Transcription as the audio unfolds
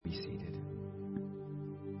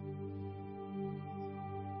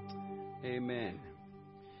Amen.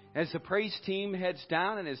 As the praise team heads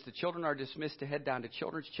down and as the children are dismissed to head down to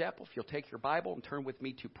Children's Chapel, if you'll take your Bible and turn with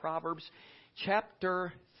me to Proverbs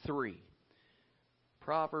chapter 3.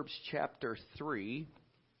 Proverbs chapter 3.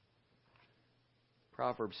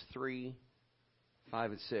 Proverbs 3,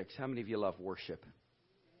 5, and 6. How many of you love worship?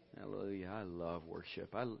 Hallelujah. I love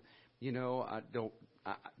worship.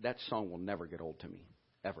 That song will never get old to me,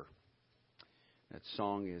 ever. That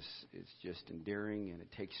song is just endearing, and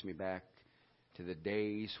it takes me back to the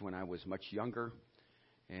days when I was much younger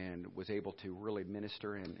and was able to really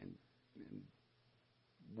minister and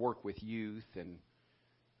work with youth, and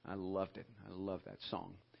I loved it. I love that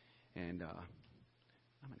song. And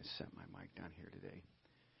I'm going to set my mic down here today.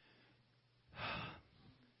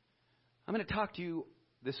 I'm going to talk to you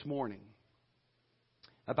this morning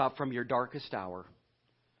about from your darkest hour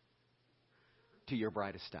to your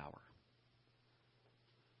brightest hour.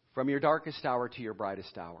 From your darkest hour to your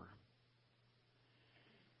brightest hour.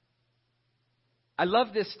 I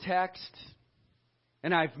love this text,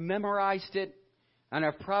 and I've memorized it, and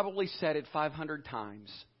I've probably said it 500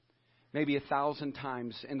 times, maybe 1,000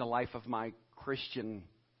 times in the life of my Christian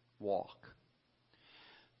walk.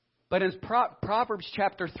 But in Proverbs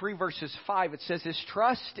chapter 3, verses 5, it says this: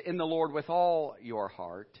 trust in the Lord with all your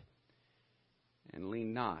heart, and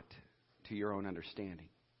lean not to your own understanding.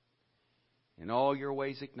 In all your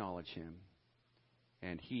ways acknowledge Him,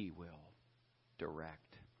 and He will direct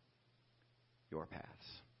your paths.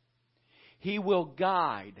 He will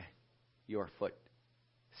guide your footsteps.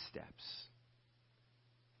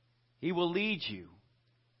 He will lead you,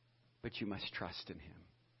 but you must trust in Him.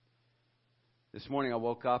 This morning I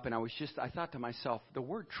woke up and I thought to myself, the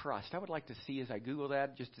word trust, I would like to see as I Google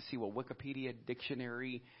that, just to see what Wikipedia,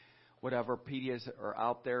 dictionary, whatever Pedias are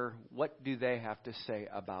out there, what do they have to say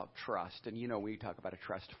about trust? And we talk about a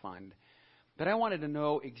trust fund. But I wanted to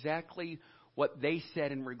know exactly what they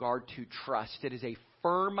said in regard to trust. It is a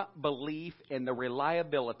firm belief in the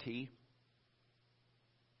reliability,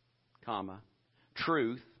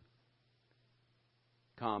 truth,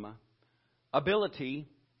 ability,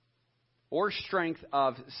 or strength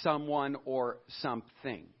of someone or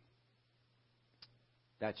something.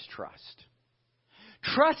 That's trust.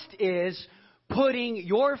 Trust is putting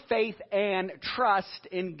your faith and trust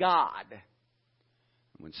in God.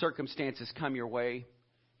 When circumstances come your way,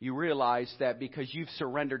 you realize that because you've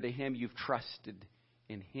surrendered to Him, you've trusted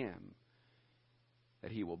in Him,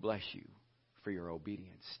 that He will bless you for your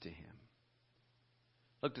obedience to Him.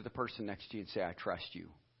 Look to the person next to you and say, I trust you.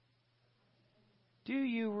 Do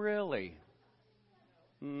you really?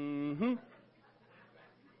 Mm-hmm.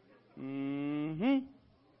 Mm-hmm.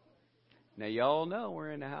 Now, y'all know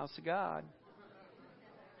we're in the house of God.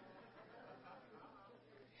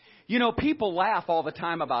 People laugh all the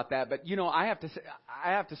time about that, but I have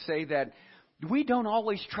to say that we don't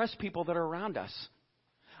always trust people that are around us.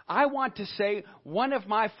 I want to say one of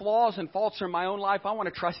my flaws and faults in my own life, I want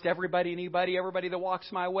to trust everybody that walks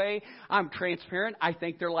my way. I'm transparent. I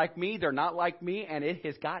think they're like me. They're not like me, and it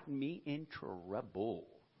has gotten me in trouble.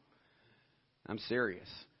 I'm serious.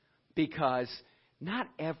 Because not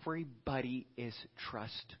everybody is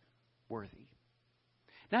trustworthy.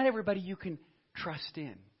 Not everybody you can trust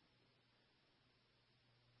in.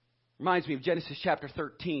 Reminds me of Genesis chapter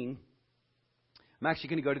 13. I'm actually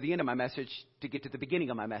going to go to the end of my message to get to the beginning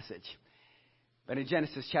of my message. But in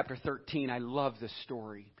Genesis chapter 13, I love this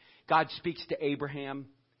story. God speaks to Abraham.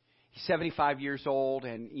 He's 75 years old,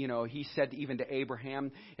 and, he said even to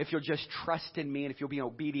Abraham, if you'll just trust in me and if you'll be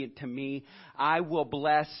obedient to me, I will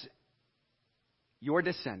bless your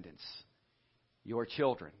descendants, your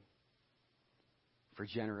children, for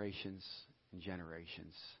generations and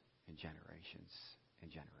generations and generations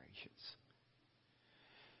and generations.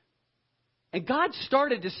 And God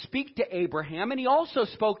started to speak to Abraham, and He also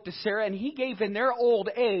spoke to Sarah, and He gave in their old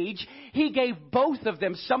age, He gave both of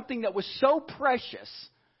them something that was so precious.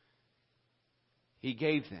 He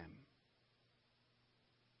gave them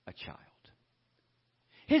a child.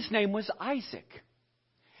 His name was Isaac.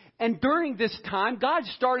 And during this time, God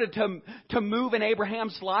started to move in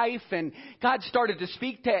Abraham's life, and God started to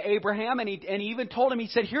speak to Abraham, and he even told him, He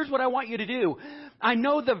said, here's what I want you to do. I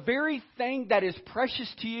know the very thing that is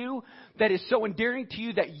precious to you, that is so endearing to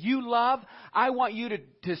you, that you love, I want you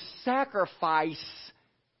to sacrifice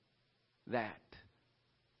that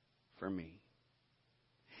for me.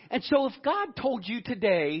 And so if God told you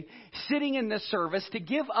today, sitting in this service, to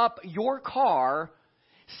give up your car,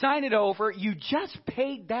 sign it over, you just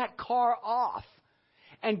paid that car off,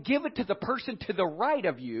 and give it to the person to the right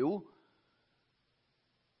of you,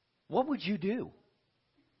 what would you do?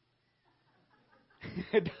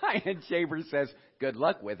 Diane Chambers says, good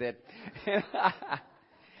luck with it.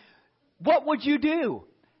 What would you do?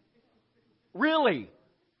 Really?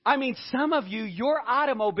 I mean, some of you, your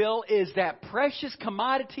automobile is that precious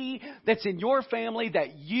commodity that's in your family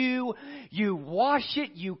that you wash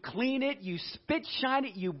it, you clean it, you spit shine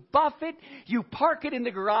it, you buff it, you park it in the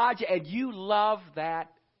garage, and you love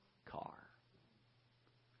that car.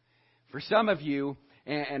 For some of you,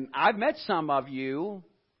 and I've met some of you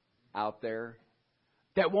out there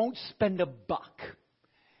that won't spend a buck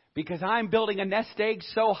because I'm building a nest egg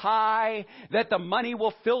so high that the money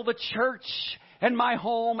will fill the church and my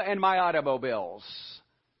home and my automobiles.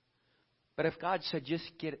 But if God said, just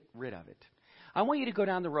get rid of it. I want you to go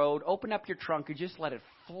down the road, open up your trunk, and just let it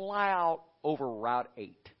fly out over Route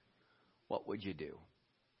 8. What would you do?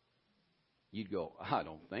 You'd go, I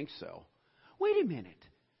don't think so. Wait a minute.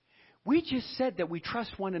 We just said that we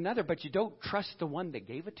trust one another, but you don't trust the one that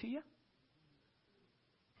gave it to you?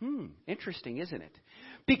 Interesting, isn't it?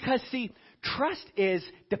 Because, see, trust is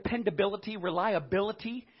dependability,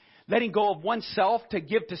 reliability, letting go of oneself to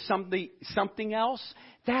give to something else.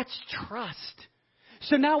 That's trust.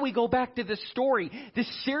 So now we go back to this story, this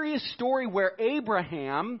serious story where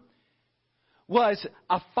Abraham was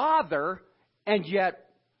a father and yet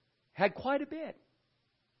had quite a bit.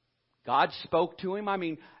 God spoke to him. I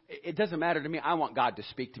mean, it doesn't matter to me. I want God to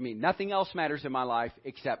speak to me. Nothing else matters in my life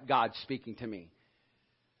except God speaking to me.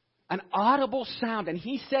 An audible sound. And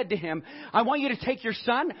he said to him, I want you to take your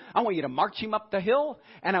son. I want you to march him up the hill.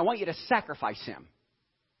 And I want you to sacrifice him.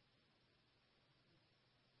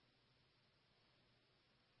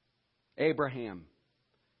 Abraham,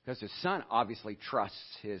 because his son obviously trusts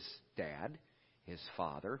his dad, his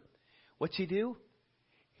father. What's he do?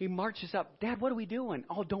 He marches up. Dad, what are we doing?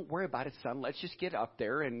 Oh, don't worry about it, son. Let's just get up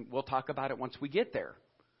there and we'll talk about it once we get there.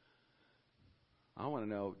 I want to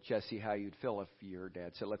know, Jesse, how you'd feel if your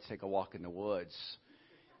dad said, let's take a walk in the woods.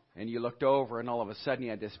 And you looked over and all of a sudden you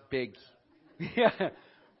had this big,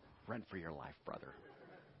 run for your life, brother.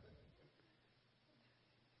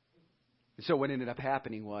 And so what ended up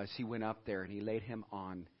happening was he went up there and he laid him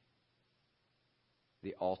on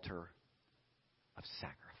the altar of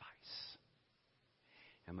sacrifice.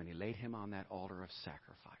 And when he laid him on that altar of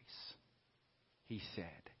sacrifice, he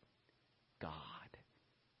said, God,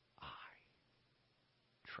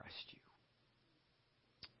 trust you.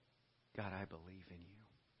 God, I believe in you.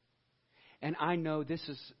 And I know this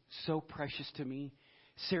is so precious to me.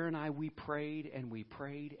 Sarah and I, we prayed and we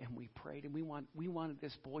prayed and we prayed, and we wanted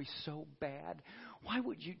this boy so bad. Why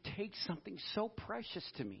would you take something so precious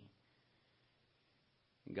to me?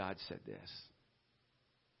 And God said this,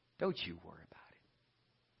 don't you worry about it.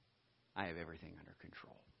 I have everything under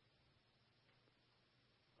control.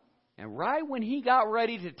 And right when he got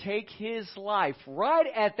ready to take his life, right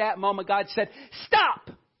at that moment, God said, stop!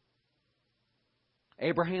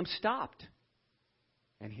 Abraham stopped.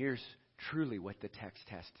 And here's truly what the text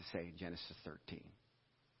has to say in Genesis 13.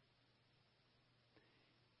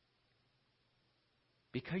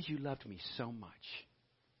 Because you loved me so much,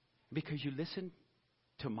 because you listened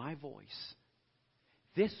to my voice,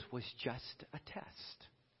 this was just a test.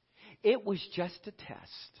 It was just a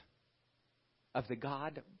test of the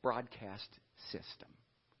God broadcast system.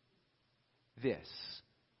 This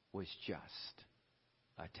was just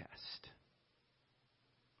a test.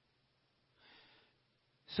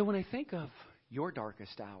 So when I think of your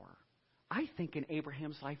darkest hour, I think in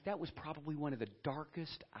Abraham's life that was probably one of the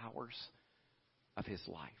darkest hours of his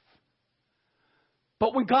life.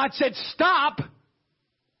 But when God said stop,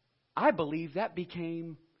 I believe that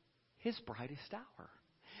became his brightest hour.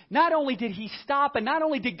 Not only did he stop, and not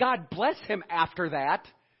only did God bless him after that,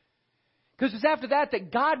 because it was after that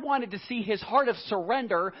that God wanted to see his heart of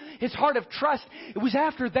surrender, his heart of trust. It was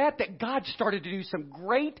after that that God started to do some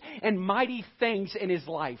great and mighty things in his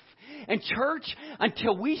life. And church,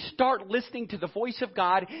 until we start listening to the voice of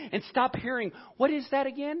God and stop hearing, what is that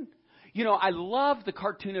again? You know, I love the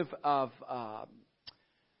cartoon of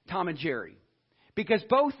Tom and Jerry. Because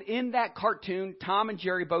both in that cartoon, Tom and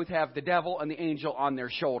Jerry both have the devil and the angel on their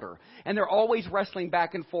shoulder. And they're always wrestling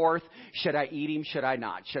back and forth. Should I eat him? Should I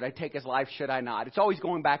not? Should I take his life? Should I not? It's always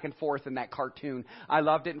going back and forth in that cartoon. I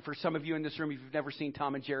loved it. And for some of you in this room, if you've never seen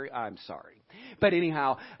Tom and Jerry, I'm sorry. But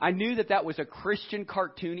anyhow, I knew that was a Christian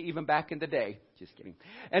cartoon even back in the day. Just kidding.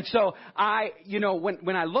 And so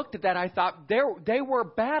when I looked at that, I thought they were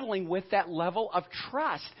battling with that level of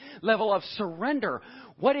trust, level of surrender.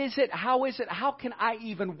 What is it? How is it? How can I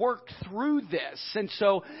even work through this? And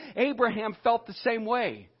so Abraham felt the same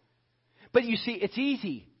way. But you see, it's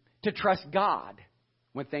easy to trust God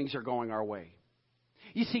when things are going our way.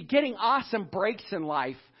 You see, getting awesome breaks in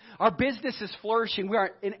life Our business is flourishing. We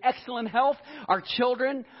are in excellent health. Our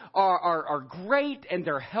children are great and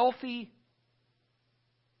they're healthy.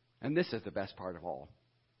 And this is the best part of all.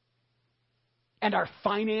 And our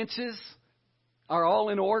finances are all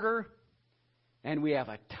in order. And we have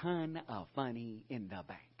a ton of money in the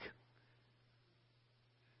bank.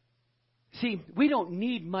 See, we don't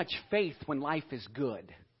need much faith when life is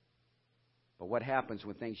good. But what happens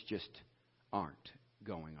when things just aren't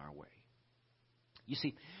going our way? You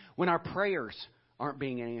see, when our prayers aren't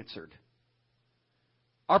being answered,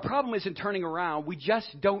 our problem isn't turning around. We just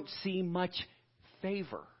don't see much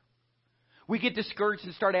favor. We get discouraged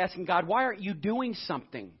and start asking God, why aren't you doing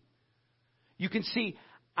something? You can see,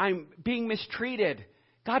 I'm being mistreated.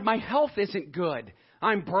 God, my health isn't good.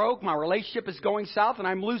 I'm broke, my relationship is going south, and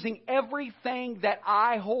I'm losing everything that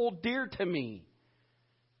I hold dear to me.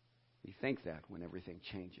 We think that when everything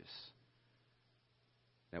changes,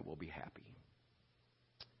 that we'll be happy.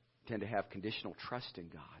 We tend to have conditional trust in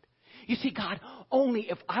God. You see, God, only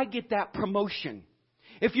if I get that promotion,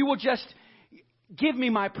 if you will just give me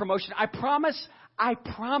my promotion, I promise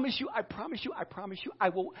you, I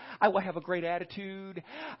will have a great attitude.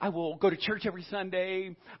 I will go to church every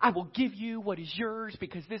Sunday. I will give you what is yours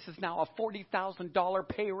because this is now a $40,000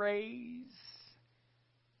 pay raise.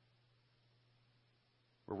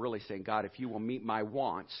 We're really saying, God, if you will meet my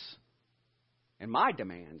wants and my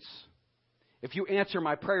demands, if you answer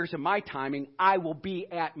my prayers in my timing, I will be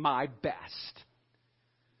at my best.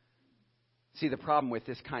 See, the problem with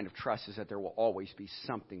this kind of trust is that there will always be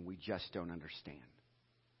something we just don't understand.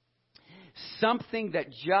 Something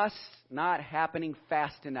that just not happening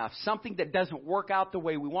fast enough. Something that doesn't work out the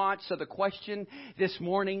way we want. So the question this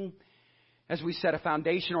morning, as we set a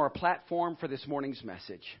foundation or a platform for this morning's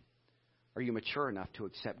message, are you mature enough to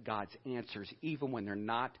accept God's answers even when they're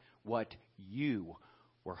not what you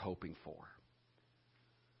were hoping for?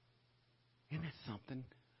 Isn't that something?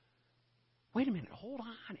 Wait a minute, hold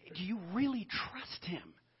on. Do you really trust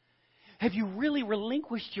Him? Have you really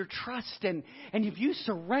relinquished your trust and have you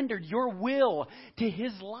surrendered your will to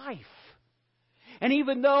His life? And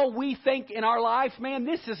even though we think in our life, man,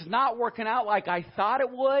 this is not working out like I thought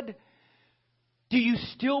it would, do you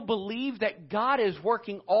still believe that God is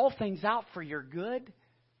working all things out for your good?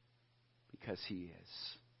 Because He is.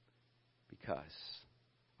 Because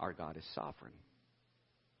our God is sovereign.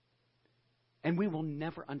 And we will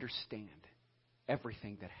never understand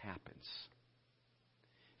everything that happens.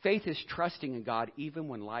 Faith is trusting in God even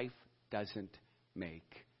when life doesn't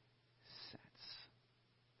make sense.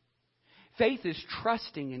 Faith is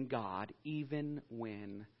trusting in God even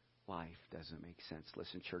when life doesn't make sense.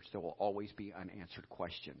 Listen, church, there will always be unanswered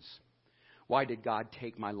questions. Why did God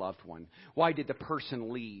take my loved one? Why did the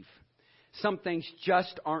person leave? Some things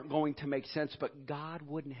just aren't going to make sense, but God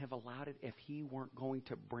wouldn't have allowed it if He weren't going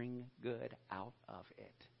to bring good out of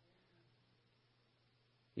it.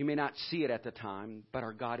 You may not see it at the time, but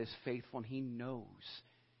our God is faithful and He knows.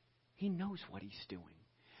 He knows what He's doing.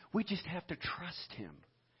 We just have to trust Him.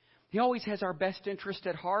 He always has our best interest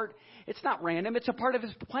at heart. It's not random. It's a part of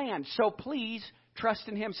His plan. So please trust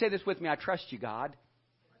in Him. Say this with me. I trust you, God.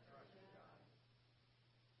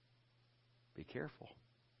 Be careful.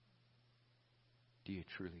 Do you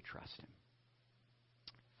truly trust Him?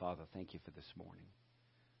 Father, thank you for this morning.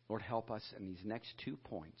 Lord, help us in these next 2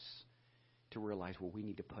 points to realize where we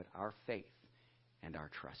need to put our faith and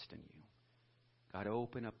our trust in you. God,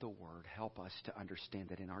 open up the Word. Help us to understand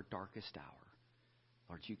that in our darkest hour,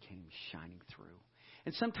 Lord, you came shining through.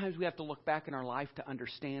 And sometimes we have to look back in our life to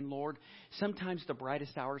understand, Lord, sometimes the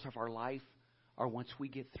brightest hours of our life are once we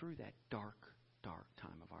get through that dark, dark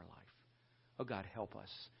time of our life. Oh, God, help us.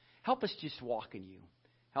 Help us just walk in you.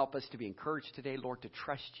 Help us to be encouraged today, Lord, to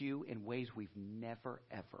trust you in ways we've never,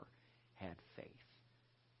 ever had faith.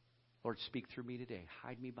 Lord, speak through me today.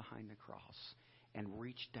 Hide me behind the cross and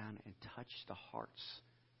reach down and touch the hearts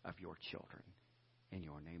of your children. In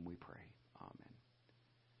your name we pray. Amen.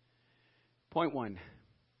 Point 1,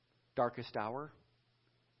 darkest hour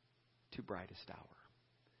to brightest hour.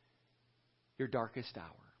 Your darkest hour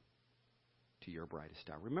to your brightest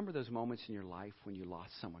hour. Remember those moments in your life when you lost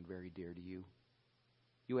someone very dear to you?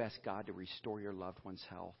 You asked God to restore your loved one's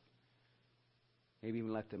health. Maybe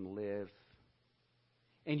even let them live.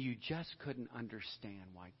 And you just couldn't understand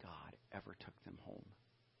why God ever took them home.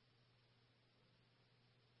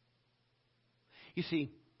 You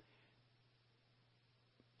see,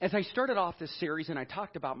 as I started off this series and I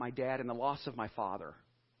talked about my dad and the loss of my father,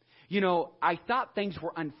 I thought things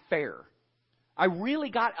were unfair. I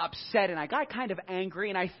really got upset and I got kind of angry,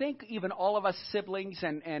 and I think even all of us siblings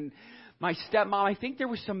and my stepmom. I think there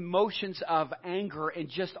was some emotions of anger and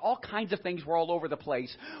just all kinds of things were all over the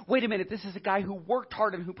place. Wait a minute, this is a guy who worked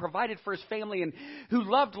hard and who provided for his family and who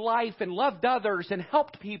loved life and loved others and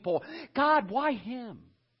helped people. God, why him?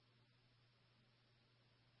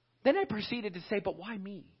 Then I proceeded to say, but why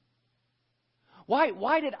me?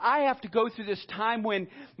 Why did I have to go through this time when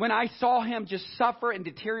I saw him just suffer and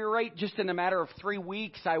deteriorate just in a matter of 3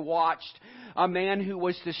 weeks? I watched a man who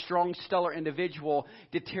was this strong, stellar individual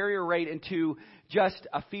deteriorate into just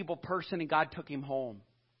a feeble person, and God took him home.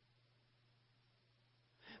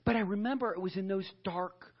 But I remember it was in those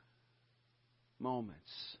dark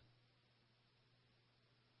moments.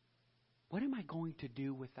 What am I going to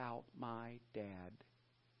do without my dad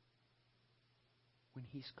when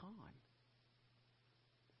he's gone?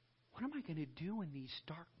 What am I going to do in these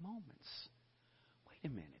dark moments? Wait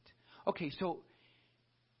a minute. Okay, so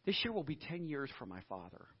this year will be 10 years for my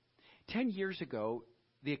father. 10 years ago,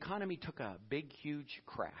 the economy took a big, huge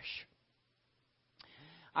crash.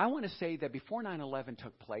 I want to say that before 9/11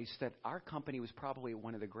 took place, that our company was probably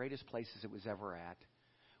one of the greatest places it was ever at.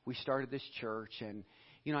 We started this church, and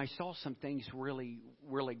I saw some things really,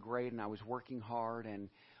 really great, and I was working hard, and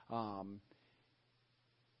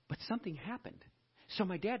but something happened. So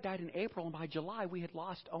my dad died in April, and by July, we had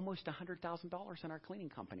lost almost $100,000 in our cleaning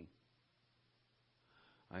company.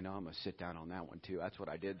 I know I'm going to sit down on that one, too. That's what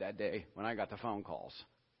I did that day when I got the phone calls.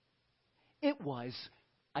 It was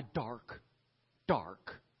a dark,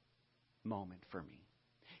 dark moment for me.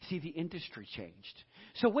 See, the industry changed.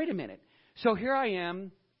 So wait a minute. So here I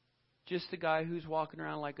am, just the guy who's walking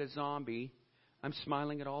around like a zombie. I'm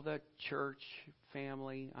smiling at all the church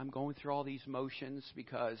family. I'm going through all these motions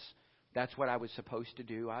because that's what I was supposed to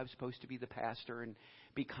do. I was supposed to be the pastor and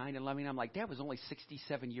be kind and loving. I'm like, Dad was only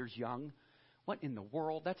 67 years young. What in the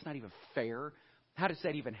world? That's not even fair. How does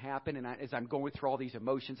that even happen? And as I'm going through all these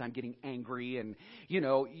emotions, I'm getting angry and,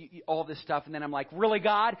 all this stuff. And then I'm like, really,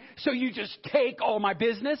 God? So you just take all my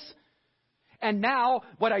business? And now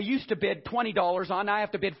what I used to bid $20 on, I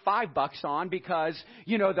have to bid $5 on because,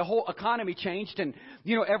 the whole economy changed. And,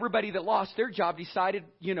 everybody that lost their job decided,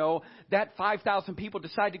 that 5,000 people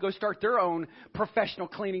decided to go start their own professional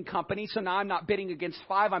cleaning company. So now I'm not bidding against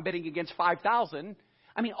 5, I'm bidding against 5,000.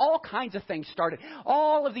 I mean, all kinds of things started.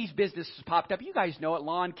 All of these businesses popped up. You guys know it,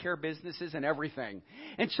 lawn care businesses and everything.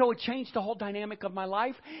 And so it changed the whole dynamic of my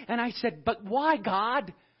life. And I said, but why,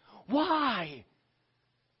 God? Why?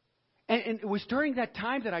 And it was during that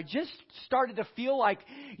time that I just started to feel like,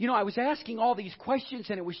 I was asking all these questions,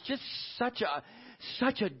 and it was just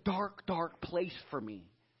such a dark, dark place for me.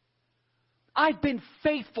 I've been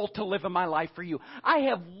faithful to live in my life for you. I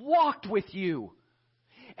have walked with you.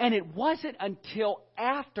 And it wasn't until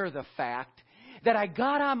after the fact that I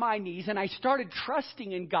got on my knees and I started trusting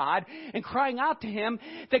in God and crying out to Him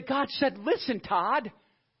that God said, listen, Todd,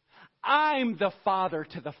 I'm the father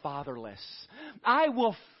to the fatherless. I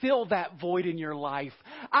will fill that void in your life.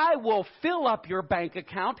 I will fill up your bank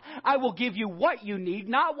account. I will give you what you need,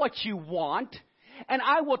 not what you want. And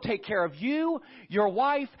I will take care of you, your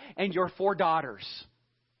wife, and your 4 daughters.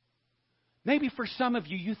 Maybe for some of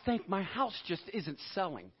you, you think my house just isn't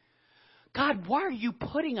selling. God, why are you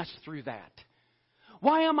putting us through that?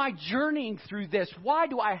 Why am I journeying through this? Why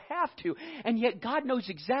do I have to? And yet God knows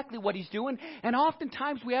exactly what He's doing. And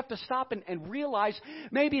oftentimes we have to stop and realize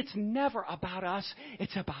maybe it's never about us.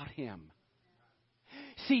 It's about Him.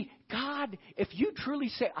 See, God, if you truly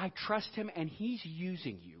say, I trust Him and He's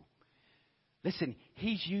using you. Listen,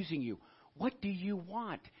 He's using you. What do you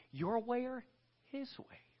want? Your way or His way?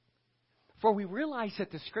 For we realize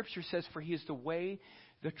that the Scripture says, for He is the way,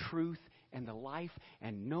 the truth, and the life,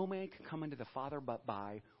 and no man can come unto the Father but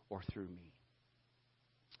by or through me.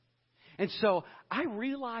 And so I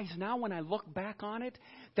realize now when I look back on it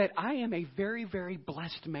that I am a very, very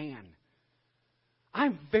blessed man.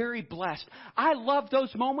 I'm very blessed. I love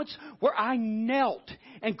those moments where I knelt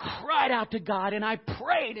and cried out to God and I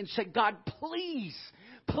prayed and said, God, please,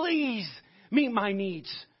 please meet my needs.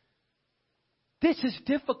 This is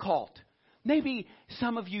difficult. Maybe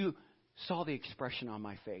some of you saw the expression on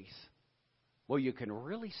my face. Well, you can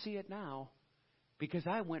really see it now because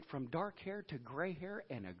I went from dark hair to gray hair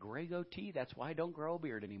and a gray goatee. That's why I don't grow a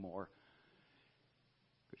beard anymore.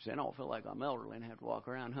 Because then I'll feel like I'm elderly and have to walk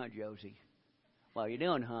around, huh, Josie? What you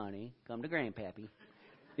doing, honey? Come to Grandpappy.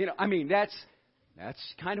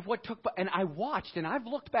 That's kind of what took place. And I watched, and I've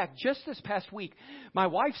looked back just this past week. My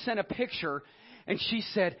wife sent a picture, and she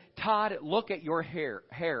said, Todd, look at your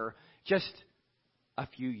hair just a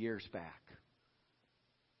few years back.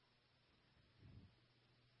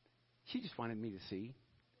 She just wanted me to see.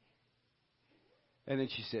 And then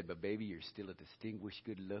she said, but baby, you're still a distinguished,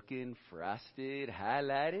 good-looking, frosted,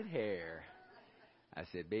 highlighted hair. I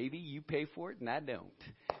said, baby, you pay for it and I don't.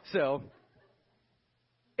 So,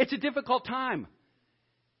 it's a difficult time.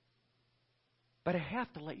 But I have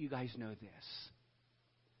to let you guys know this.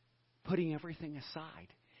 Putting everything aside,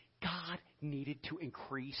 God needed to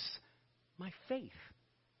increase my faith.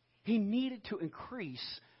 He needed to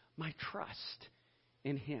increase my trust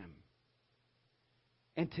in Him.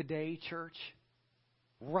 And today, church,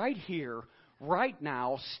 right here, right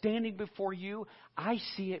now, standing before you, I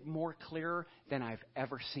see it more clear than I've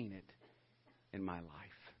ever seen it in my life.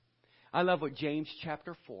 I love what James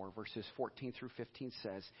chapter 4, verses 14 through 15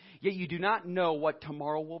 says. Yet you do not know what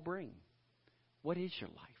tomorrow will bring. What is your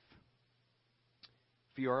life?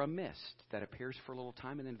 For you are a mist that appears for a little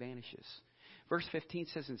time and then vanishes. Verse 15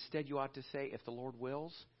 says, instead you ought to say, if the Lord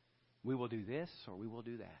wills, we will do this or we will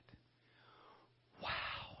do that. Wow.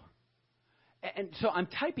 And so I'm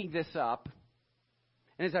typing this up.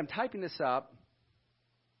 And as I'm typing this up,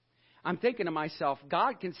 I'm thinking to myself,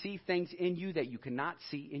 God can see things in you that you cannot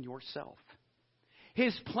see in yourself.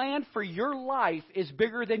 His plan for your life is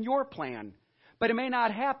bigger than your plan. But it may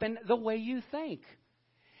not happen the way you think.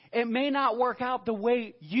 It may not work out the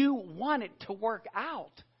way you want it to work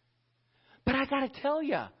out. But I got to tell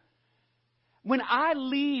you, when I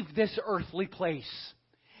leave this earthly place,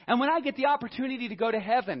 and when I get the opportunity to go to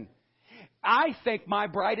heaven, I think my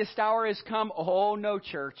brightest hour has come. Oh, no,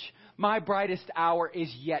 church. My brightest hour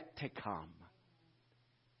is yet to come.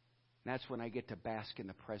 And that's when I get to bask in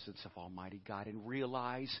the presence of Almighty God and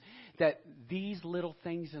realize that these little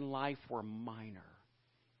things in life were minor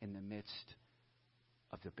in the midst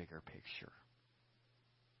of the bigger picture.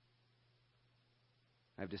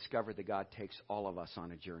 I've discovered that God takes all of us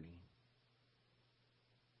on a journey.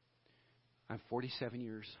 I'm 47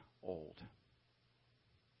 years old.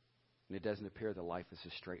 And it doesn't appear that life is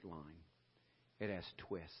a straight line. It has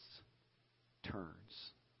twists,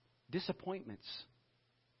 turns, disappointments,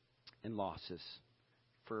 and losses.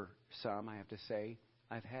 For some, I have to say,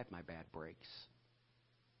 I've had my bad breaks.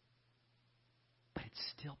 But it's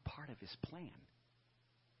still part of His plan.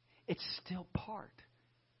 It's still part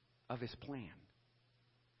of His plan.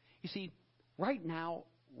 You see, right now,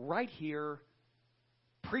 right here,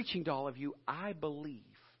 preaching to all of you, I believe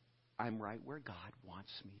I'm right where God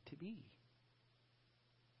wants me to be.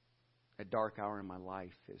 A dark hour in my life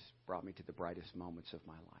has brought me to the brightest moments of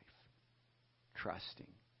my life, trusting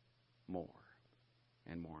more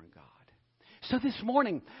and more in God. So this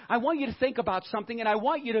morning, I want you to think about something, and I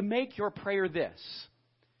want you to make your prayer this.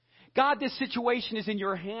 God, this situation is in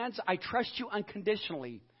your hands. I trust you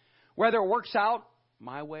unconditionally, whether it works out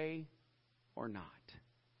my way or not.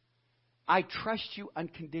 I trust you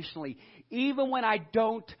unconditionally, even when I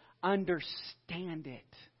don't understand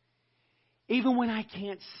it. Even when I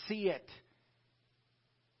can't see it,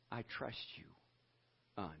 I trust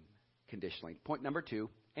you unconditionally. Point number 2,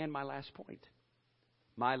 and my last point.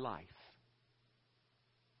 My life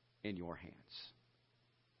in your hands.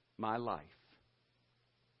 My life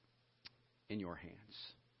in your hands.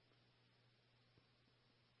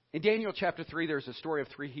 In Daniel chapter 3, there's a story of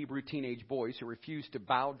 3 Hebrew teenage boys who refused to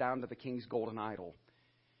bow down to the king's golden idol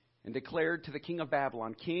and declared to the king of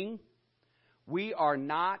Babylon, King, we are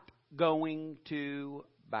not going to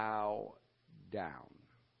bow down.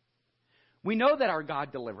 We know that our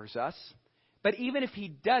God delivers us, but even if He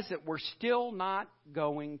doesn't, we're still not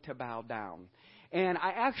going to bow down. And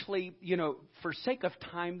I actually, for sake of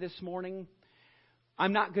time this morning,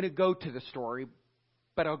 I'm not going to go to the story,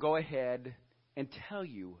 but I'll go ahead and tell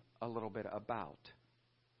you a little bit about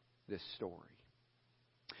this story.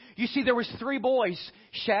 You see, there was 3 boys,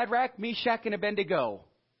 Shadrach, Meshach, and Abednego.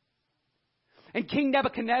 And King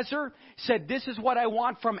Nebuchadnezzar said, this is what I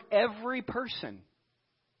want from every person.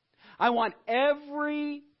 I want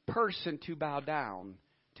every person to bow down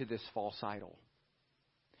to this false idol.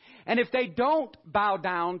 And if they don't bow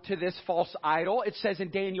down to this false idol, it says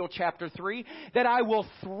in Daniel chapter 3, that I will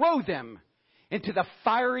throw them into the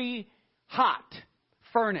fiery hot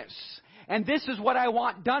furnace. And this is what I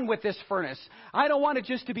want done with this furnace. I don't want it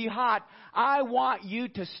just to be hot. I want you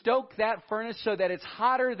to stoke that furnace so that it's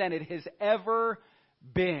hotter than it has ever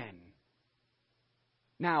been.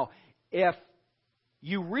 Now, if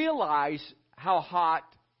you realize how hot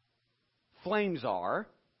flames are,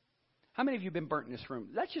 how many of you have been burnt in this room?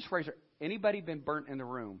 Let's just raise it. Anybody been burnt in the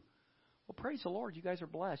room? Well, praise the Lord. You guys are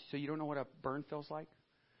blessed. So you don't know what a burn feels like?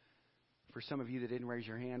 For some of you that didn't raise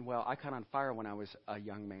your hand, well, I caught on fire when I was a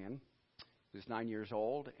young man. I was 9 years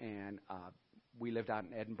old, and we lived out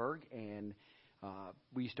in Edinburgh, and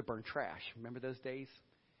we used to burn trash. Remember those days?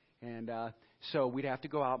 And so we'd have to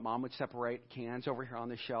go out. Mom would separate cans over here on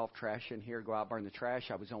the shelf, trash in here, go out, burn the trash.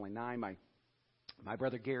 I was only 9. My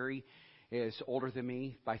brother Gary is older than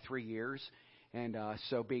me by 3 years. And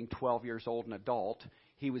so being 12 years old, an adult,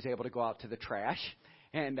 he was able to go out to the trash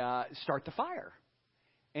and start the fire.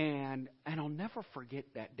 And I'll never forget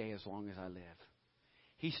that day as long as I live.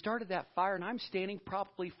 He started that fire, and I'm standing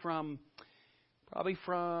probably from, I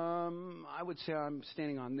would say I'm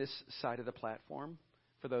standing on this side of the platform.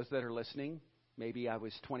 For those that are listening, maybe I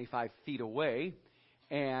was 25 feet away.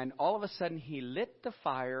 And all of a sudden, he lit the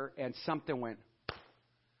fire, and something went,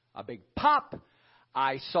 a big pop.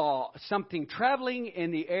 I saw something traveling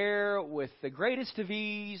in the air with the greatest of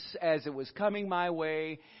ease as it was coming my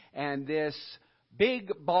way, and this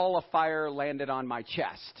big ball of fire landed on my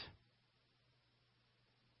chest.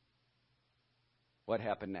 What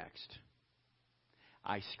happened next?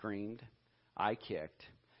 I screamed, I kicked,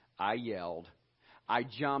 I yelled, I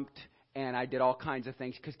jumped, and I did all kinds of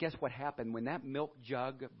things. Because guess what happened? When that milk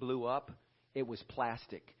jug blew up, it was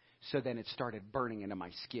plastic. So then it started burning into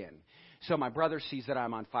my skin. So my brother sees that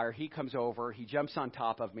I'm on fire. He comes over. He jumps on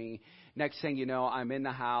top of me. Next thing you know, I'm in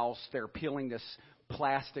the house. They're peeling this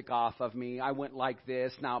plastic off of me. I went like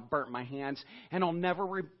this. Now it burnt my hands. And I'll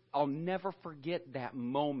never forget that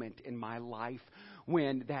moment in my life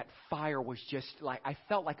when that fire was just like, I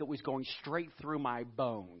felt like it was going straight through my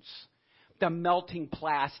bones. The melting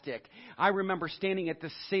plastic. I remember standing at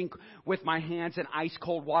the sink with my hands in ice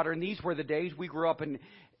cold water. And these were the days we grew up in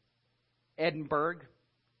Edinburgh.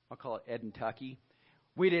 I'll call it Edintucky.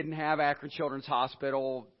 We didn't have Akron Children's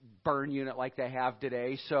Hospital burn unit like they have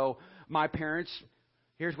today. So my parents,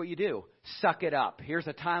 here's what you do. Suck it up. Here's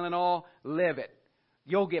a Tylenol. Live it.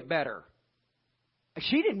 You'll get better.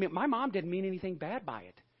 My mom didn't mean anything bad by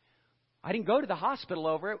it. I didn't go to the hospital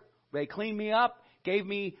over it. They cleaned me up, gave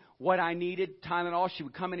me what I needed, Tylenol. She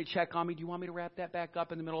would come in and check on me. Do you want me to wrap that back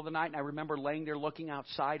up in the middle of the night? And I remember laying there looking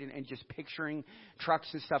outside and just picturing trucks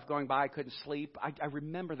and stuff going by. I couldn't sleep. I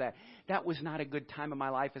remember that. That was not a good time in my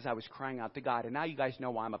life as I was crying out to God. And now you guys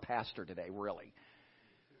know why I'm a pastor today, really.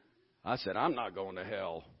 I said, I'm not going to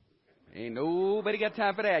hell. Ain't nobody got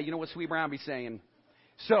time for that. You know what Sweet Brown be saying.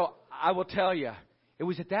 So I will tell you, it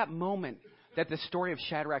was at that moment that the story of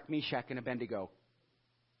Shadrach, Meshach, and Abednego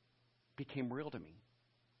became real to me.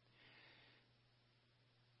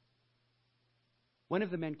 One of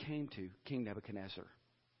the men came to King Nebuchadnezzar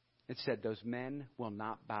and said, those men will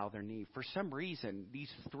not bow their knee. For some reason, these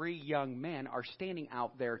 3 young men are standing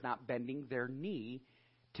out there not bending their knee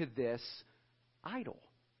to this idol.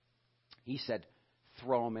 He said,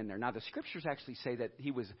 throw them in there. Now, the scriptures actually say that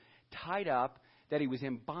he was tied up, that he was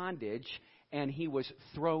in bondage, and they were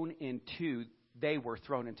thrown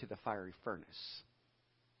into the fiery furnace.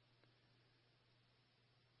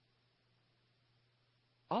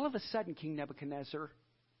 All of a sudden, King Nebuchadnezzar,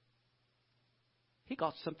 he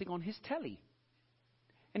got something on his telly.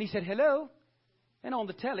 And he said, hello. And on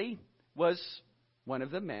the telly was one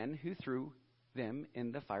of the men who threw them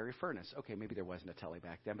in the fiery furnace. Okay, maybe there wasn't a telly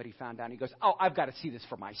back then, but he found out and he goes, oh, I've got to see this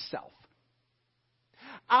for myself.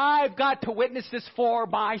 I've got to witness this for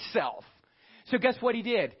myself. So guess what he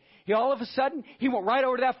did? He all of a sudden, he went right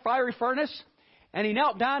over to that fiery furnace and he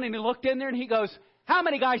knelt down and he looked in there and he goes, how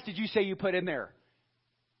many guys did you say you put in there?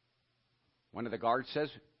 One of the guards says,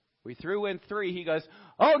 we threw in 3. He goes,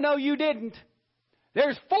 oh, no, you didn't.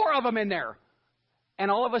 There's 4 of them in there.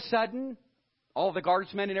 And all of a sudden, all the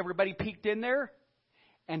guardsmen and everybody peeked in there.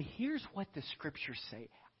 And here's what the scriptures say.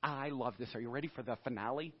 I love this. Are you ready for the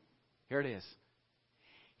finale? Here it is.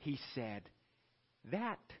 He said,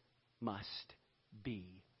 that must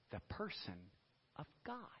be the person of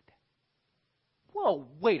God. Whoa,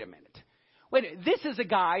 wait a minute. This is a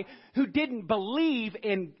guy who didn't believe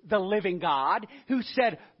in the living God, who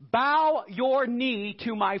said, bow your knee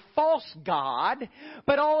to my false God,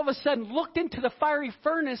 but all of a sudden looked into the fiery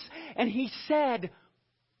furnace and he said,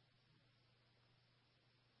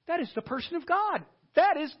 that is the person of God.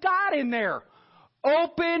 That is God in there.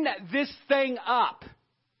 Open this thing up.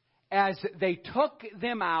 As they took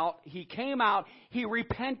them out, he came out, he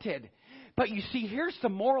repented. But you see, here's the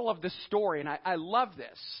moral of the story, and I love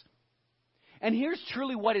this. And here's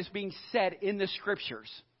truly what is being said in the scriptures.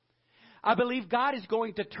 I believe God is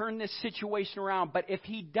going to turn this situation around. But if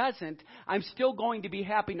He doesn't, I'm still going to be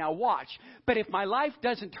happy. Now watch. But if my life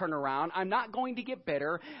doesn't turn around, I'm not going to get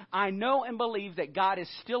bitter. I know and believe that God is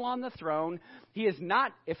still on the throne. He is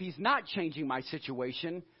not, if He's not changing my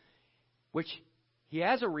situation, which He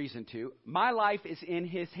has a reason to, my life is in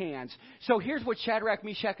His hands. So here's what Shadrach,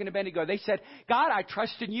 Meshach, and Abednego, they said, God, I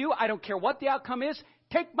trust in You. I don't care what the outcome is.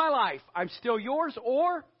 Take my life. I'm still Yours.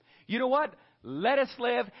 Or, you know what? let us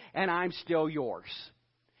live, and I'm still yours.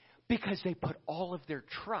 Because they put all of their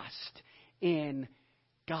trust in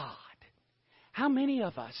God. How many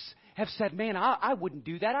of us have said, man, I wouldn't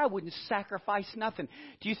do that. I wouldn't sacrifice nothing.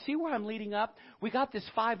 Do you see where I'm leading up? We got this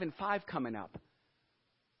 5 and 5 coming up.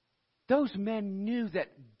 Those men knew that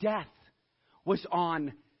death was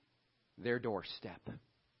on their doorstep.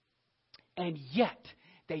 And yet,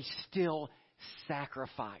 they still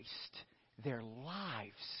sacrificed their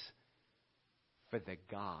lives for the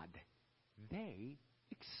God they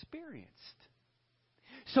experienced.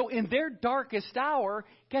 So in their darkest hour,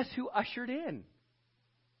 guess who ushered in?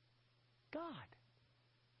 God.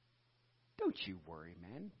 Don't you worry,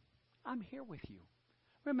 men. I'm here with you.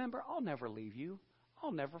 Remember, I'll never leave you.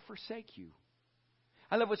 I'll never forsake you.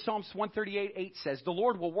 I love what Psalms 138:8 says. The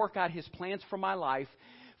Lord will work out His plans for my life.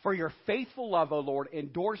 For your faithful love, O Lord,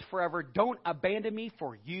 endures forever. Don't abandon me,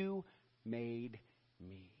 for you made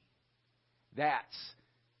me. That's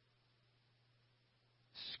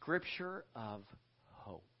Scripture of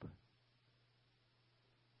hope.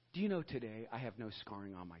 Do you know today I have no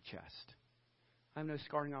scarring on my chest? I have no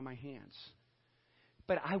scarring on my hands.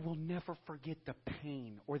 But I will never forget the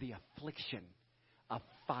pain or the affliction of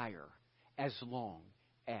fire as long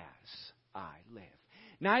as I live.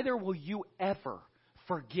 Neither will you ever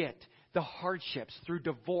forget the hardships through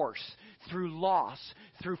divorce, through loss,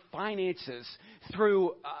 through finances,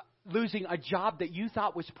 through losing a job that you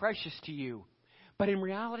thought was precious to you. But in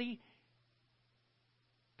reality,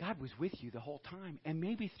 God was with you the whole time. And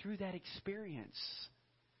maybe through that experience,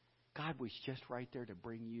 God was just right there to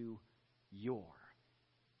bring you your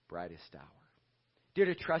brightest hour. Dare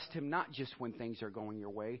to trust Him not just when things are going your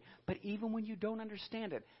way, but even when you don't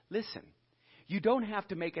understand it. Listen, you don't have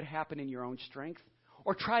to make it happen in your own strength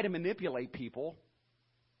or try to manipulate people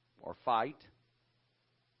or fight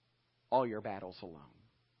all your battles alone.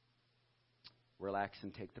 Relax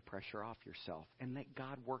and take the pressure off yourself and let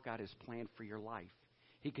God work out His plan for your life.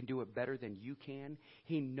 He can do it better than you can.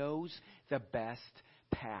 He knows the best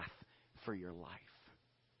path for your life.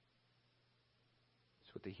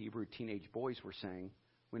 That's what the Hebrew teenage boys were saying.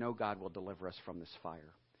 We know God will deliver us from this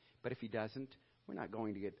fire. But if He doesn't, we're not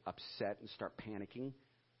going to get upset and start panicking.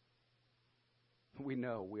 We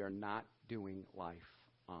know we are not doing life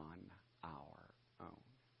on our own.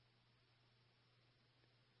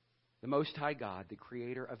 The Most High God, the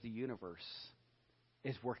Creator of the universe,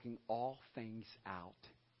 is working all things out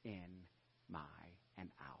in my and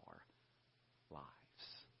our lives.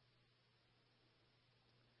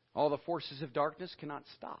 All the forces of darkness cannot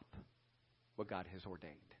stop what God has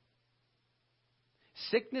ordained.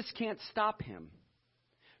 Sickness can't stop Him.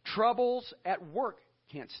 Troubles at work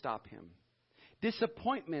can't stop Him.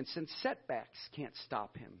 Disappointments and setbacks can't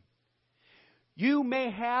stop Him. You may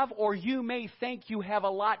have or you may think you have a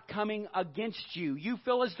lot coming against you. You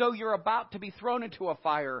feel as though you're about to be thrown into a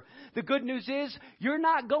fire. The good news is you're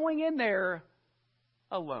not going in there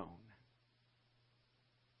alone.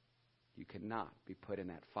 You cannot be put in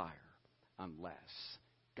that fire unless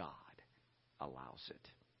God allows it.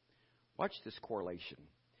 Watch this correlation.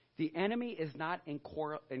 The enemy is not in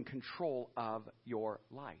control of your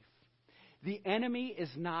life. The enemy is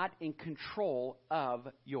not in control of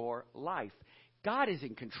your life. God is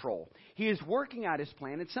in control. He is working out His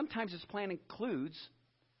plan, and sometimes His plan includes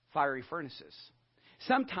fiery furnaces.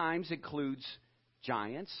 Sometimes it includes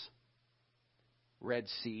giants, Red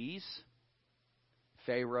Seas,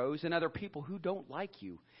 Pharaohs, and other people who don't like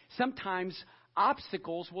you. Sometimes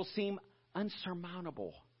obstacles will seem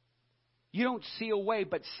unsurmountable. You don't see a way,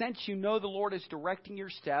 but since you know the Lord is directing your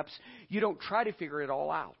steps, you don't try to figure it all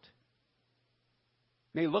out.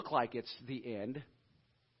 It may look like it's the end,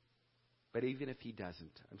 but even if He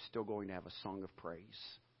doesn't, I'm still going to have a song of praise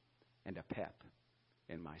and a pep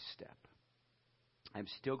in my step. I'm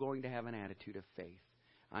still going to have an attitude of faith.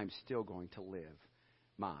 I'm still going to live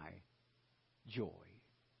my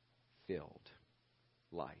joy-filled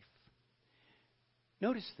life.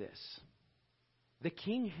 Notice this. The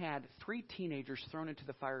king had 3 teenagers thrown into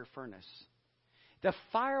the fire furnace. The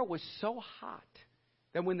fire was so hot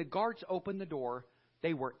that when the guards opened the door,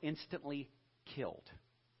 they were instantly killed.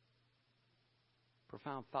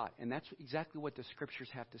 Profound thought. And that's exactly what the Scriptures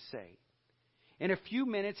have to say. In a few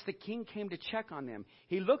minutes, the king came to check on them.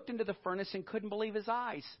 He looked into the furnace and couldn't believe his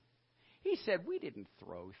eyes. He said, "We didn't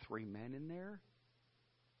throw 3 men in there.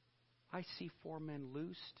 I see 4 men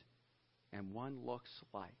loosed, and one looks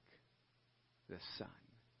like the Son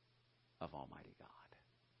of Almighty God."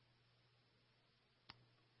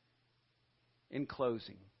 In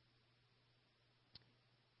closing,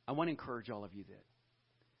 I want to encourage all of you that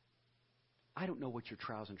I don't know what your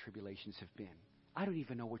trials and tribulations have been. I don't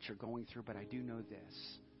even know what you're going through, but I do know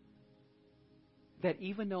this. That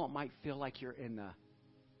even though it might feel like you're in the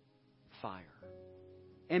fire,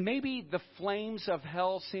 and maybe the flames of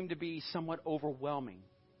hell seem to be somewhat overwhelming,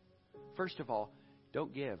 first of all,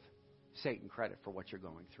 don't give Satan credit for what you're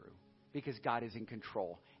going through, because God is in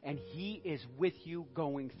control, and He is with you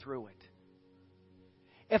going through it.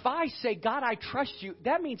 If I say, God, I trust you,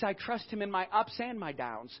 that means I trust Him in my ups and my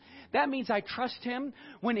downs. That means I trust Him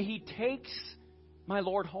when He takes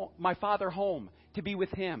my Father home to be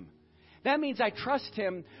with Him. That means I trust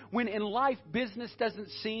Him when in life business doesn't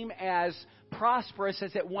seem as prosperous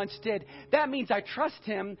as it once did. That means I trust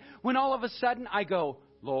Him when all of a sudden I go,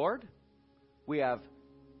 Lord, we have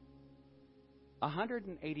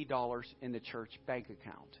 $180 in the church bank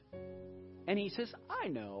account. And He says, I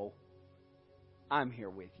know. I'm here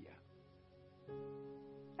with you.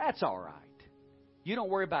 That's all right. You don't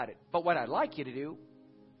worry about it. But what I'd like you to do,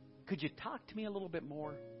 could you talk to me a little bit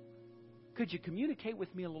more? Could you communicate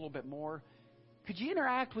with me a little bit more? Could you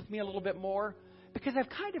interact with me a little bit more? Because I've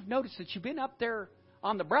kind of noticed that you've been up there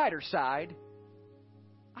on the brighter side.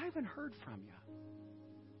 I haven't heard from you.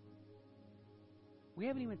 We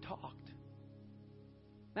haven't even talked.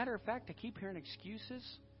 Matter of fact, I keep hearing excuses.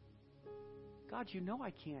 God, you know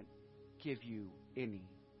I can't give you any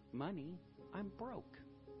money. I'm broke.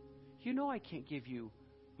 You know I can't give you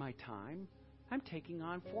my time. I'm taking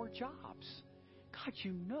on 4 jobs. God,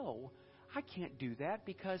 you know I can't do that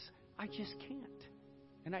because I just can't.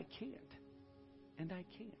 And I can't. And I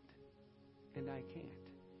can't. And I can't.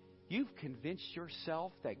 You've convinced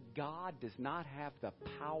yourself that God does not have the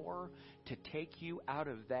power to take you out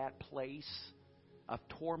of that place of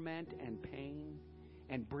torment and pain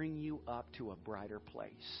and bring you up to a brighter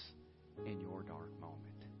place in your dark moment.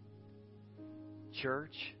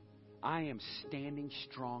 Church, I am standing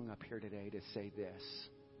strong up here today to say this.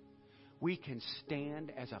 We can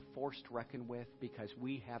stand as a force to reckon with because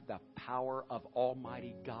we have the power of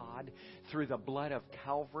Almighty God through the blood of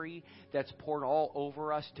Calvary that's poured all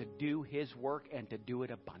over us to do His work and to do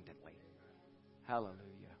it abundantly. Hallelujah.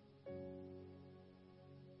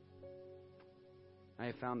 I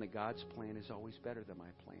have found that God's plan is always better than my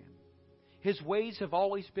plan. His ways have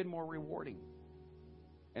always been more rewarding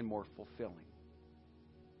and more fulfilling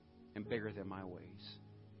and bigger than my ways.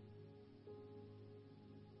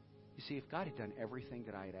 You see, if God had done everything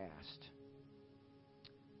that I had asked,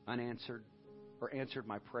 unanswered, or answered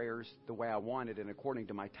my prayers the way I wanted and according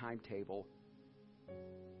to my timetable,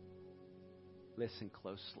 listen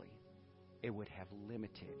closely, it would have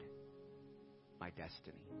limited my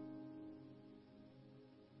destiny,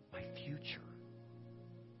 my future,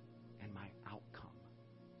 and my outcome.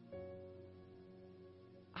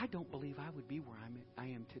 I don't believe I would be where I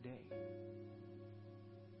am today.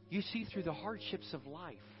 You see, through the hardships of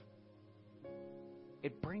life,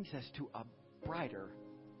 it brings us to a brighter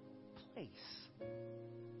place.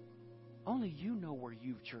 Only you know where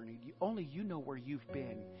you've journeyed. Only you know where you've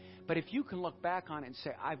been. But if you can look back on it and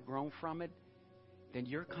say, I've grown from it, then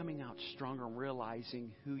you're coming out stronger and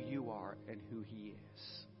realizing who you are and who He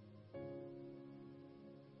is.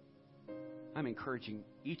 I'm encouraging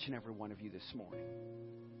each and every one of you this morning.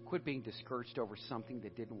 Quit being discouraged over something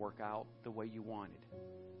that didn't work out the way you wanted.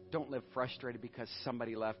 Don't live frustrated because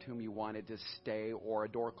somebody left whom you wanted to stay or a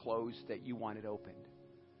door closed that you wanted opened.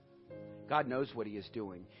 God knows what He is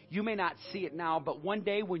doing. You may not see it now, but one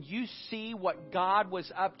day when you see what God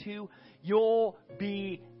was up to, you'll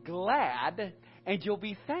be glad and you'll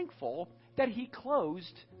be thankful that He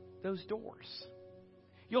closed those doors.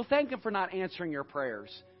 You'll thank Him for not answering your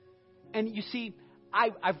prayers. And you see,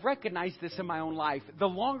 I've recognized this in my own life. The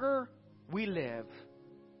longer we live,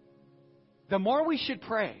 the more we should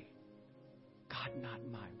pray, God, not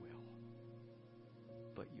my will,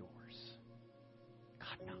 but yours.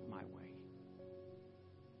 God, not my way,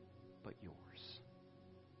 but yours.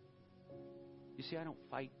 You see, I don't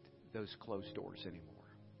fight those closed doors anymore.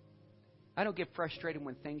 I don't get frustrated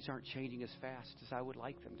when things aren't changing as fast as I would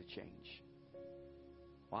like them to change.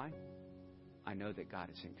 Why? I know that God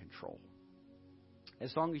is in control.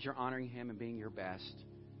 As long as you're honoring Him and being your best,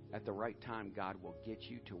 at the right time, God will get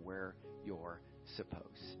you to where you're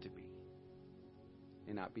supposed to be.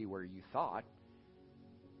 May not be where you thought,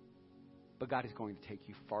 but God is going to take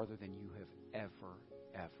you farther than you have ever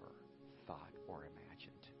thought or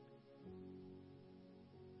imagined.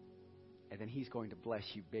 And then He's going to bless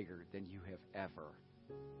you bigger than you have ever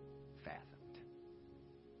fathomed.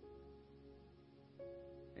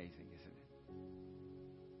 Amazing, isn't it?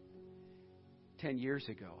 10 years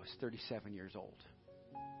ago, I was 37 years old.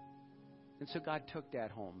 And so God took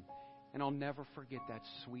Dad home. And I'll never forget that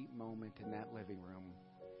sweet moment in that living room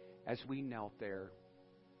as we knelt there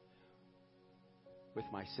with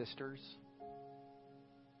my sisters,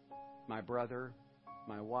 my brother,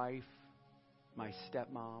 my wife, my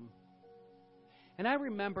stepmom. And I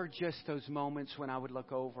remember just those moments when I would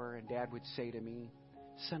look over and Dad would say to me,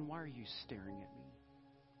 "Son, why are you staring at me?"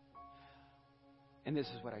 And this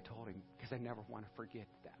is what I told him, because I never want to forget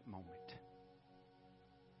that moment.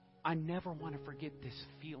 I never want to forget this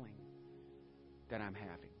feeling that I'm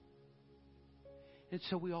having. And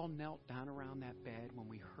so we all knelt down around that bed when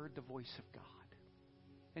we heard the voice of God.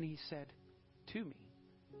 And He said to me,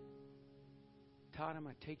 "Todd, I'm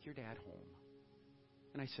going to take your dad home."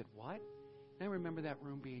 And I said, "What?" And I remember that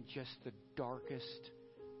room being just the darkest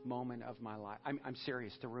moment of my life. I'm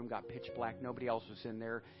serious. The room got pitch black. Nobody else was in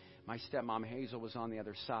there. My stepmom Hazel was on the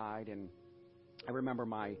other side. And I remember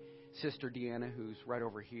my sister Deanna, who's right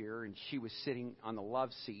over here, and she was sitting on the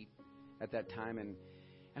love seat at that time. And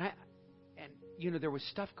there was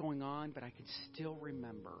stuff going on, but I can still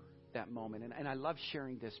remember that moment. And I love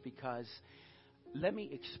sharing this because let me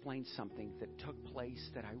explain something that took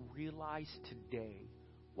place that I realize today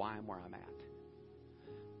why I'm where I'm at.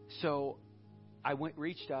 So I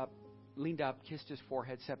reached up, leaned up, kissed his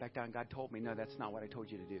forehead, sat back down. God told me, "No, that's not what I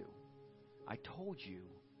told you to do. I told you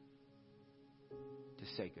to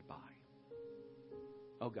say goodbye."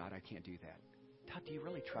 "Oh, God, I can't do that." "Todd, do you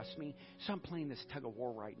really trust me?" So I'm playing this tug of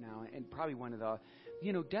war right now. And probably one of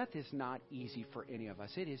the, death is not easy for any of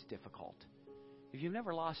us. It is difficult. If you've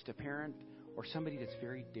never lost a parent or somebody that's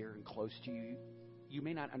very dear and close to you, you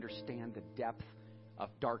may not understand the depth of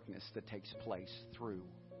darkness that takes place through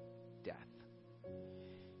death.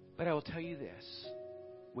 But I will tell you this.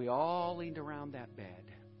 We all leaned around that bed.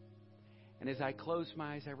 And as I closed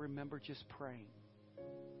my eyes, I remember just praying.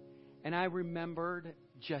 And I remembered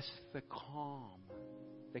just the calm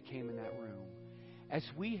that came in that room as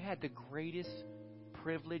we had the greatest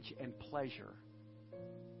privilege and pleasure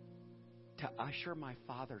to usher my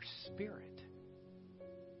Father's Spirit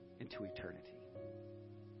into eternity,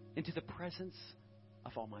 into the presence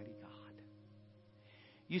of Almighty God.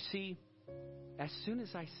 You see, as soon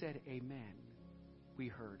as I said amen, we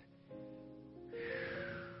heard,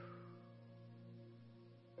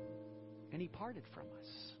 and He parted from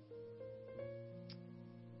us.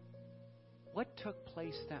 What took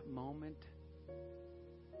place that moment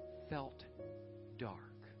felt dark.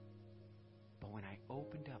 But when I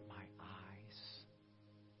opened up my eyes,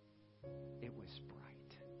 it was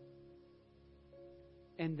bright.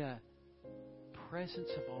 And the presence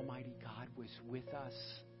of Almighty God was with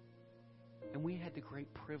us. And we had the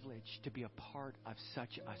great privilege to be a part of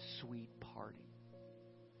such a sweet party.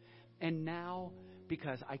 And now,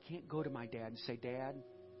 because I can't go to my dad and say, "Dad,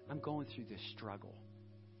 I'm going through this struggle.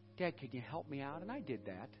 Dad, can you help me out?" And I did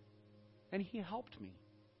that. And He helped me.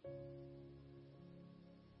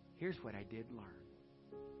 Here's what I did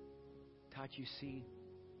learn. Todd, you see,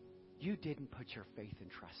 you didn't put your faith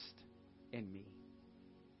and trust in me.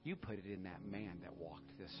 You put it in that man that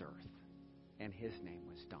walked this earth. And his name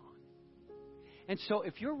was Don. And so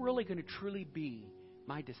if you're really going to truly be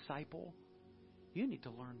my disciple, you need to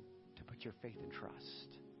learn to put your faith and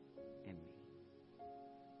trust in me.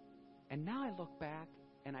 And now I look back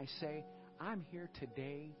and I say, I'm here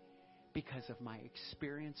today because of my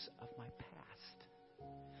experience of my past.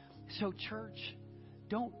 So church,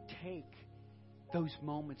 don't take those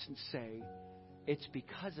moments and say, it's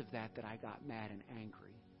because of that I got mad and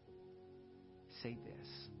angry. Say this,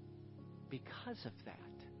 because of that,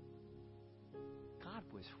 God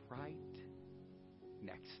was right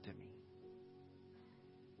next to me.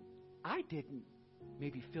 I didn't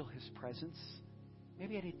maybe feel His presence.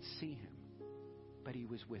 Maybe I didn't see Him, but He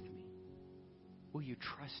was with me. Will you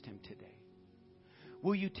trust Him today?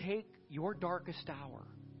 Will you take your darkest hour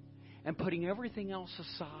and putting everything else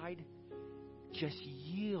aside, just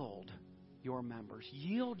yield your members,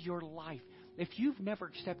 yield your life. If you've never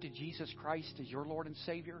accepted Jesus Christ as your Lord and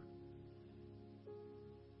Savior,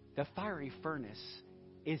 the fiery furnace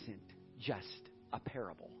isn't just a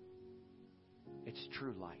parable. It's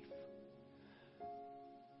true life.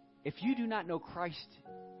 If you do not know Christ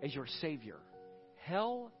as your Savior,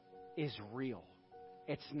 hell is real.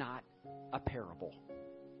 It's not a parable.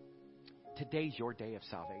 Today's your day of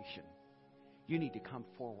salvation. You need to come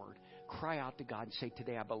forward, cry out to God and say,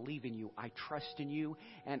 today I believe in you, I trust in you,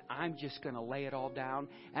 and I'm just going to lay it all down.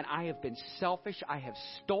 And I have been selfish. I have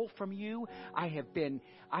stole from you. I have been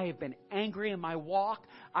angry in my walk.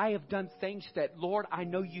 I have done things that, Lord, I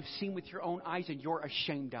know you've seen with your own eyes and you're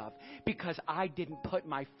ashamed of because I didn't put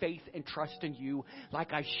my faith and trust in you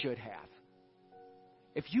like I should have.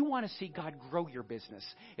 If you want to see God grow your business,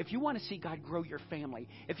 if you want to see God grow your family,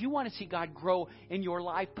 if you want to see God grow in your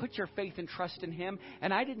life, put your faith and trust in Him.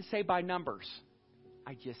 And I didn't say by numbers.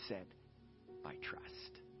 I just said by trust.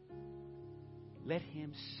 Let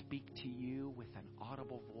Him speak to you with an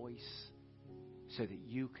audible voice so that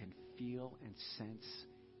you can feel and sense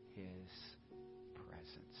His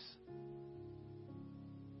presence.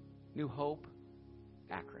 New Hope,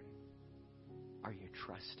 Akron. Are you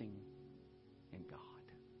trusting in God?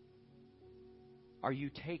 Are you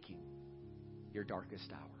taking your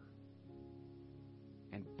darkest hour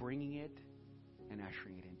and bringing it and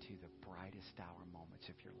ushering it into the brightest hour moments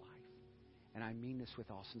of your life? And I mean this with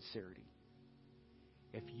all sincerity.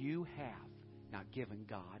 If you have not given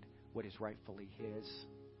God what is rightfully His,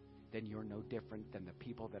 then you're no different than the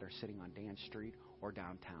people that are sitting on Dan Street or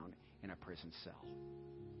downtown in a prison cell.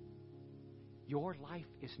 Your life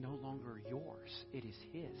is no longer yours. It is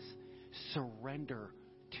His. Surrender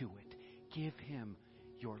to it. Give Him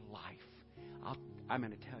your life. I'm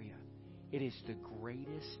going to tell you, it is the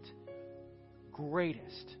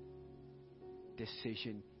greatest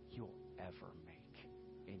decision you'll ever make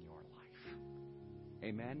in your life.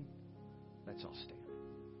 Amen? Let's all stand.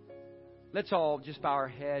 Let's all just bow our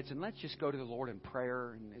heads and let's just go to the Lord in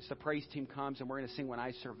prayer. And as the praise team comes, and we're going to sing When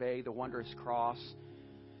I Survey the Wondrous Cross,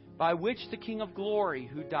 by which the King of Glory,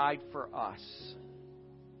 who died for us.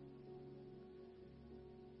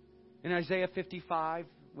 In Isaiah 55,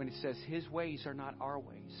 when it says, His ways are not our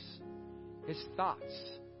ways, His thoughts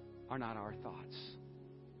are not our thoughts.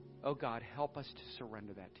 Oh God, help us to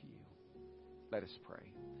surrender that to You. Let us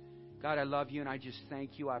pray. God, I love You and I just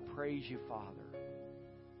thank You. I praise You, Father,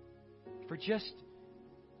 for just,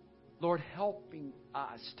 Lord, helping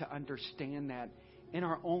us to understand that in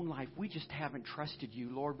our own life we just haven't trusted You,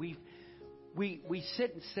 Lord. We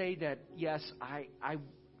sit and say that, yes,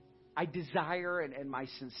 I desire and my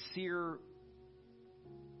sincere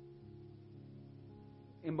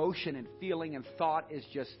emotion and feeling and thought is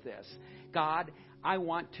just this. God, I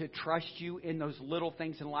want to trust You in those little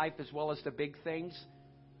things in life as well as the big things.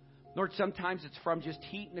 Lord, sometimes it's from just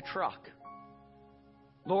heating the truck,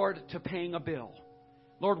 Lord, to paying a bill.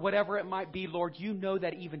 Lord, whatever it might be, Lord, You know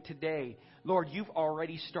that even today, Lord, You've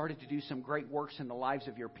already started to do some great works in the lives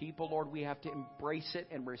of Your people. Lord, we have to embrace it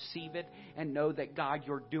and receive it and know that, God,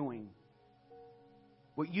 You're doing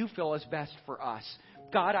what You feel is best for us.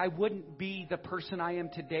 God, I wouldn't be the person I am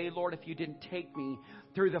today, Lord, if You didn't take me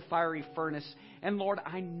through the fiery furnace. And Lord,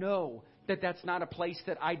 I know that that's not a place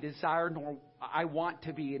that I desire nor I want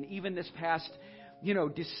to be. And even this past,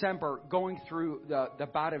 December, going through the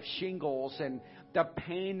bout of shingles and the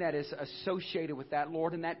pain that is associated with that,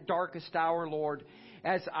 Lord, in that darkest hour, Lord,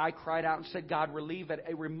 as I cried out and said, God, relieve it,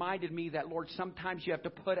 it reminded me that, Lord, sometimes You have to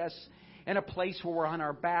put us in a place where we're on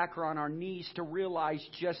our back or on our knees to realize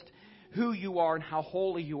just who You are and how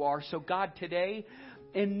holy You are. So, God, today,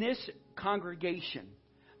 in this congregation,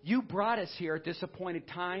 You brought us here at this appointed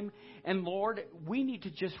time. And, Lord, we need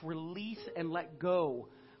to just release and let go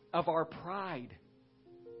of our pride.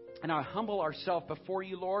 And I humble ourselves before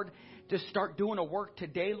You, Lord, to start doing a work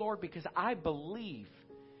today, Lord, because I believe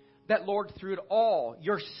that, Lord, through it all,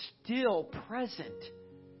 You're still present.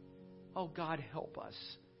 Oh, God, help us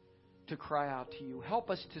to cry out to You. Help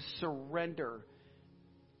us to surrender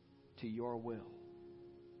to Your will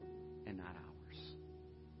and not ours.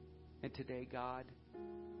 And today, God,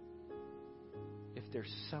 if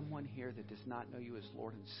there's someone here that does not know You as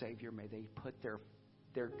Lord and Savior, may they put their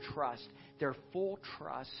trust, their full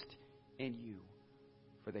trust in You.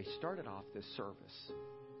 For they started off this service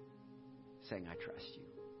saying, I trust You.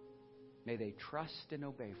 May they trust and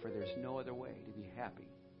obey, for there's no other way to be happy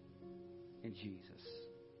in Jesus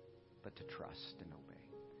but to trust and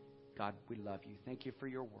obey. God, we love You. Thank You for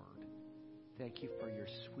Your word. Thank You for Your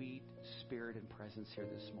sweet spirit and presence here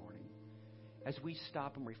this morning. As we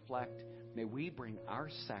stop and reflect, may we bring our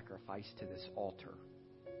sacrifice to this altar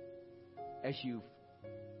as You've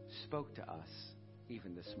spoke to us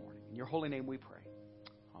even this morning. In Your holy name we pray.